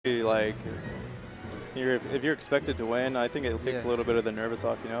like if you're expected to win, I think it takes a little bit of the nervous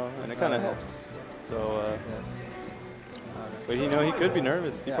off, and it kind of helps. So, but he could be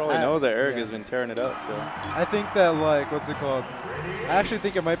nervous. He probably knows that Eric has been tearing it up. So I think that what's it called? I actually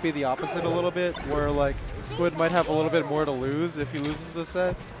think it might be the opposite a little bit, where Squid might have a little bit more to lose if he loses the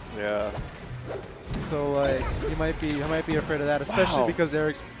set. Yeah. So he might be afraid of that, especially because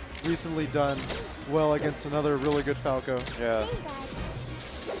Eric's recently done well against another really good Falco. Yeah.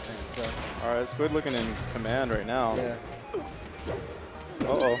 So. All right, Squid looking in command right now. Yeah.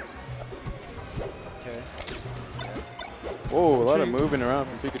 Uh-oh. Okay. Whoa, a lot of moving around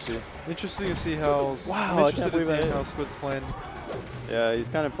from Pikachu. Interesting to see how. Wow, I'm interested in seeing how Squid's playing. Yeah, he's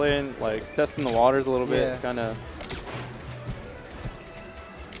kind of playing, testing the waters a little bit, kind of.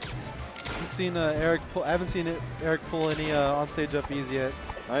 I've seen Eric. I haven't seen Eric pull any on-stage up Bs yet.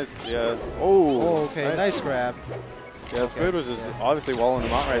 Nice. Yeah. Oh. Okay. Nice grab. Yeah, Squid was just obviously walling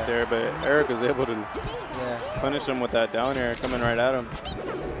him out right there, but Eric was able to punish him with that down air coming right at him.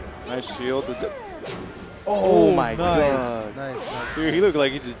 Nice shield. Oh my god. Nice. Dude, he looked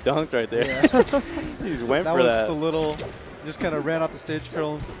like he just dunked right there. Yeah. He just went for that. That was just a little, just kind of ran off the stage,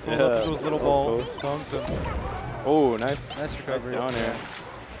 curled up into his little ball, dunked him. Oh, nice. Nice recovery. Nice down air.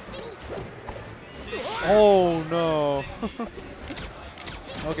 Oh no.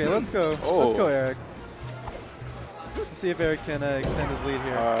 Okay, let's go. Let's go, Eric. Let's see if Eric can extend his lead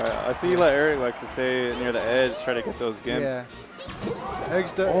here. I see Eric likes to stay near the edge, try to get those gimps. Yeah.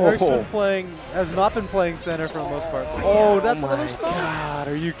 Eric's has not been playing center for the most part. Oh, that's another stop. God,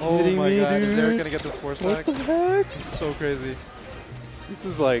 are you kidding me, dude? Is Eric gonna get this 4-stack? What the heck? This is so crazy. This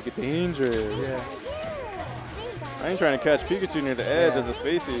is dangerous. Yeah. I ain't trying to catch Pikachu near the edge as a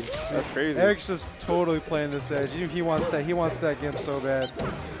spacey. That's crazy. Eric's just totally playing this edge. He wants that. He wants that gimp so bad.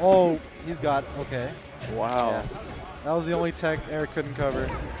 Oh, he's got. Okay. Wow. Yeah. That was the only tech Eric couldn't cover.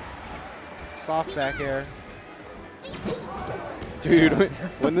 Soft back air. Dude,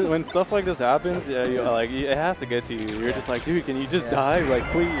 when stuff like this happens, it has to get to you. You're just like, dude, can you just dive?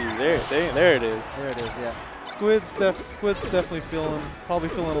 Please. There it is. There it is. Yeah. Squid's definitely probably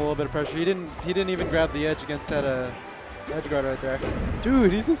feeling a little bit of pressure. He didn't even grab the edge against that edge guard right there.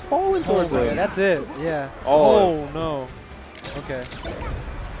 Dude, he's just falling towards it. That's it. Yeah. Oh no. Okay.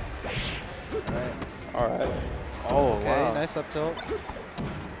 All right. Oh, okay, wow. Nice up tilt.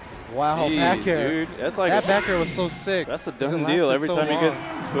 Wow, Jeez, back air. Dude, that's that back air was so sick. That's a done deal every time he gets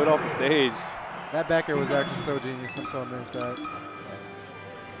Squid off the stage. That back air was actually so genius. I'm so amazed by it.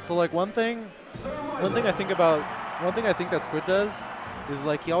 So one thing I think that Squid does is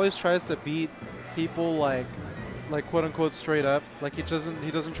he always tries to beat people quote unquote straight up. He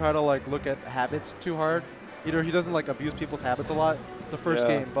doesn't try to look at habits too hard. He doesn't abuse people's habits a lot the first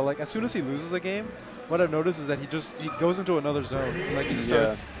game, but as soon as he loses a game, what I've noticed is that he goes into another zone.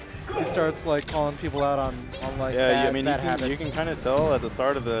 He starts calling people out on bad habits. You can kind of tell at the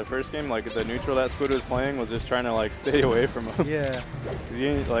start of the first game, the neutral that Squid was playing was just trying to stay away from him. Yeah.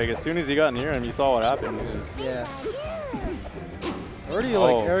 As soon as he got near him, you saw what happened. Already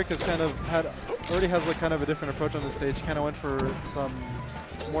Eric has kind of has kind of a different approach on the stage. He kind of went for some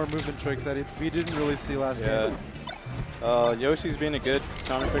more movement tricks that we didn't really see last game. Yoshi's being a good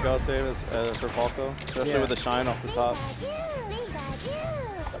counter pick, I'll say, for Falco, especially with the shine off the top.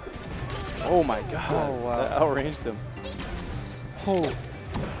 Oh my god. Oh, wow. That outranged him. Oh.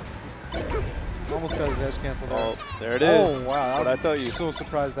 Almost got his edge canceled out. Oh, there it is. Oh, wow. What'd I tell you? So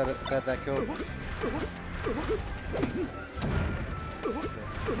surprised that killed. Okay.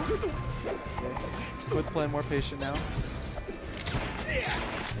 Squid playing more patient now.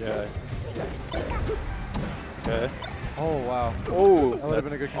 Yeah. Okay. Oh, wow. Oh, that would have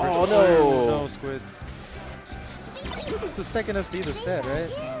been a good conversion. Oh, no. No, Squid. It's the second SD to set,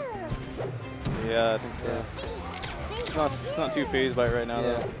 right? Yeah, I think so. Yeah. It's not too phased by it right now,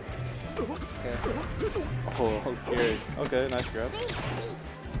 though. Okay. Oh, scary. Okay, nice grab.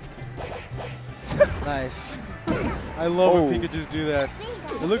 Nice. I love when Pikachus do that.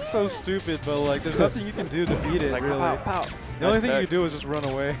 It looks so stupid, but there's nothing you can do to beat it, really. Pow, pow. The only thing you can do is just run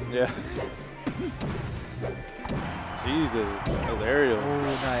away. Yeah. Jesus, those aerials.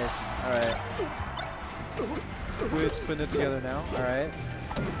 Oh, nice. All right. Squid's putting it together now. All right.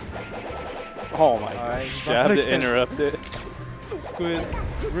 Oh my god. Jab to interrupt it. Squid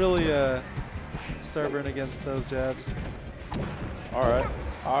really stubborn against those jabs. All right.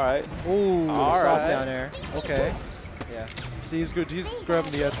 All right. Ooh, soft down air. Okay. Yeah. See, he's good. He's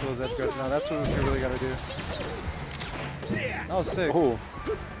grabbing the edge for those edge guards now. That's what we really got to do. That was sick. Oh.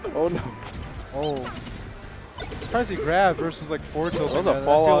 Oh no. Oh. Surprised he grabbed versus forward tilt. That was a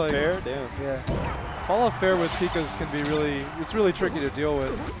fall off air. Damn. Yeah. Fall off fair with Pikas can be really, it's really tricky to deal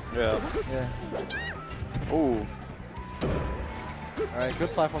with. Yeah. Yeah. Ooh. Alright, good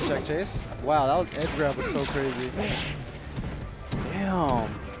platform check chase. Wow, that edge grab was so crazy.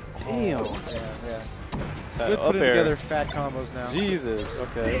 Damn. Damn. Yeah. Squid putting together fat combos now. Jesus.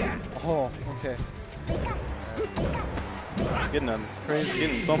 Okay. Oh, okay. Getting them. It's crazy.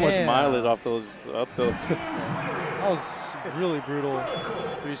 Getting so much mileage off those up tilts. That was really brutal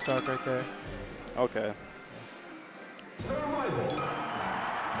 3-stock right there. Okay.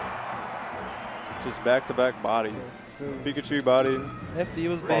 Just back-to-back bodies. So Pikachu body. FD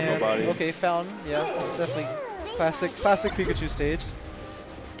was Falco banned. body. Okay, Fountain. Yeah, definitely classic Pikachu stage.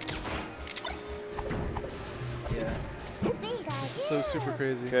 Yeah. This is so super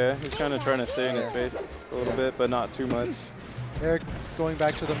crazy. Okay, he's kind of trying to stay in his face a little bit, but not too much. Eric going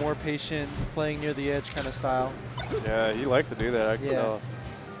back to the more patient, playing near the edge kind of style. Yeah, he likes to do that, I can tell.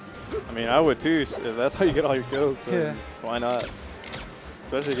 I mean, I would too, if that's how you get all your kills. Then why not?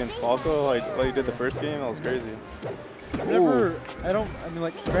 Especially against Falco, like you did the first game, that was crazy. I mean,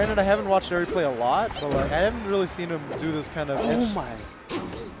 like, granted, I haven't watched Eric play a lot, but like, I haven't really seen him do this kind of. Oh my.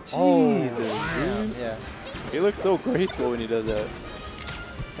 Jesus, dude. Yeah. He looks so graceful when he does that.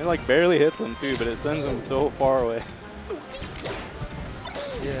 It like barely hits him too, but it sends him so far away.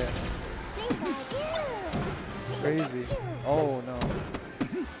 Yeah. Crazy. Oh no.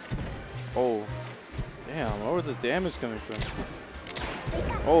 Oh. Damn, where was this damage coming from?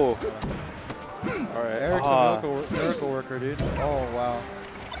 Oh. Alright. Eric's a miracle worker, dude. Oh wow.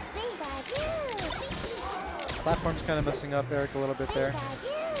 Platform's kind of messing up Eric a little bit there.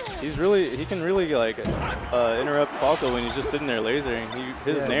 He can really like interrupt Falco when he's just sitting there lasering.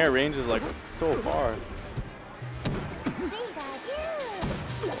 His nair range is like so far.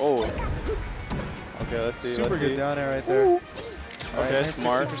 Oh. Okay, let's see. Super good down air right there. Okay, nice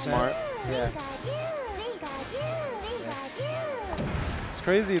smart. Yeah. It's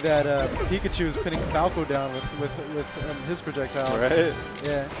crazy that Pikachu is pinning Falco down with his projectiles. Right?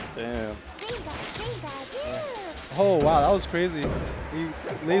 Yeah. Damn. Oh wow, that was crazy.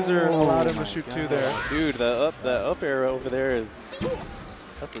 Laser allowed him to shoot 2 there. Dude, that up air over there is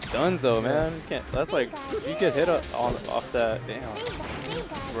that's a dunzo, man. You can't. That's like if you get hit off that. Damn.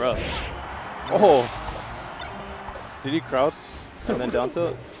 It's rough. Oh. Did he crouch and then down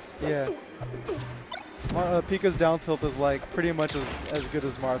tilt? Yeah. Pika's down tilt is like pretty much as good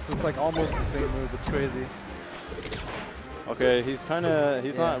as Marth's. It's like almost the same move. It's crazy. Okay, he's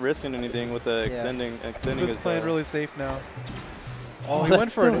not risking anything with the extending Squid's his playing really safe now. Oh, he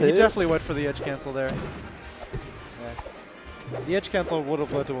definitely went for the edge cancel there. Yeah. The edge cancel would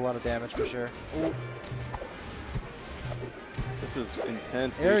have led to a lot of damage for sure. Ooh. This is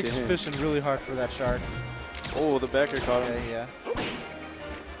intense. Eric's fishing really hard for that shark. Oh, the backer caught him. Yeah.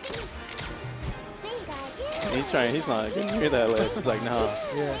 He's not getting near that ledge. He's like, nah.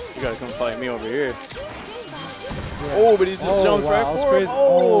 Yeah. You gotta come fight me over here. Yeah. Oh, but he just jumps right that was forward. Crazy.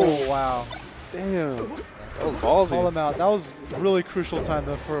 Oh, wow. Damn. That was ballsy. Call him out. That was really crucial time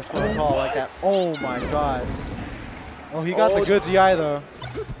for a call like that. Oh my god. Oh, he got the good DI though.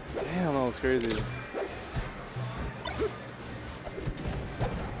 Damn, that was crazy.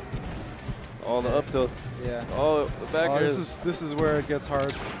 All the up tilts. Yeah. Oh, the backers. This is where it gets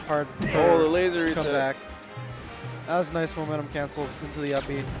hard. Oh, the laser reset. Come back. That was nice momentum cancel into the up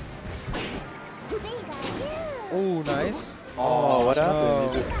B. Oh, nice. Oh, what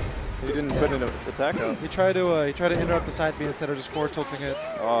happened? He didn't put an attack out. He tried to interrupt the side B instead of just forward tilting it.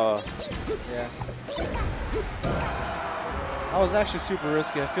 Oh. Yeah. That was actually super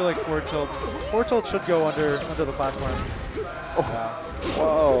risky. I feel like forward tilt should go under the platform. Oh. Wow.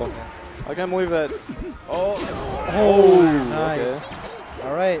 Whoa. Yeah. I can't believe that. Oh. Oh, nice. Okay.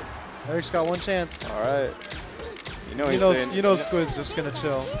 All right. Eric's got one chance. All right. You know Squid's just gonna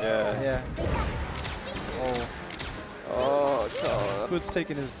chill. Yeah. Yeah. Oh. Oh, God. Squid's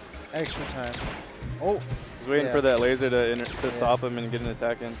taking his extra time. Oh. He's waiting for that laser to stop him and get an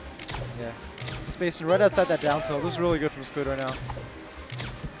attack in. Yeah. Spacing right outside that down tilt. This is really good from Squid right now.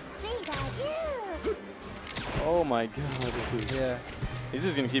 Oh my God. This is. Yeah. He's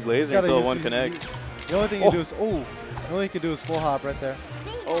just gonna keep lasering until one connects. The only thing you do is the only thing you can do is full hop right there.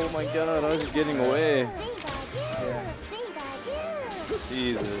 Oh my God! I was just getting away. Yeah.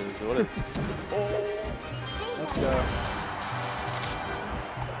 Jesus, what a. Let's go.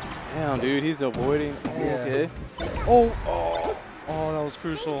 Damn, dude, he's avoiding. Oh, okay. Oh, that was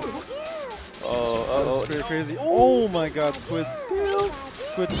crucial. That was pretty crazy. Oh my God, Squid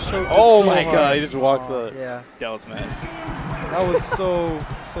choked. Oh my God, he just walks up. Yeah. Down smash. That was so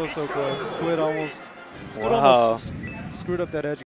close. Squid almost screwed up that edge.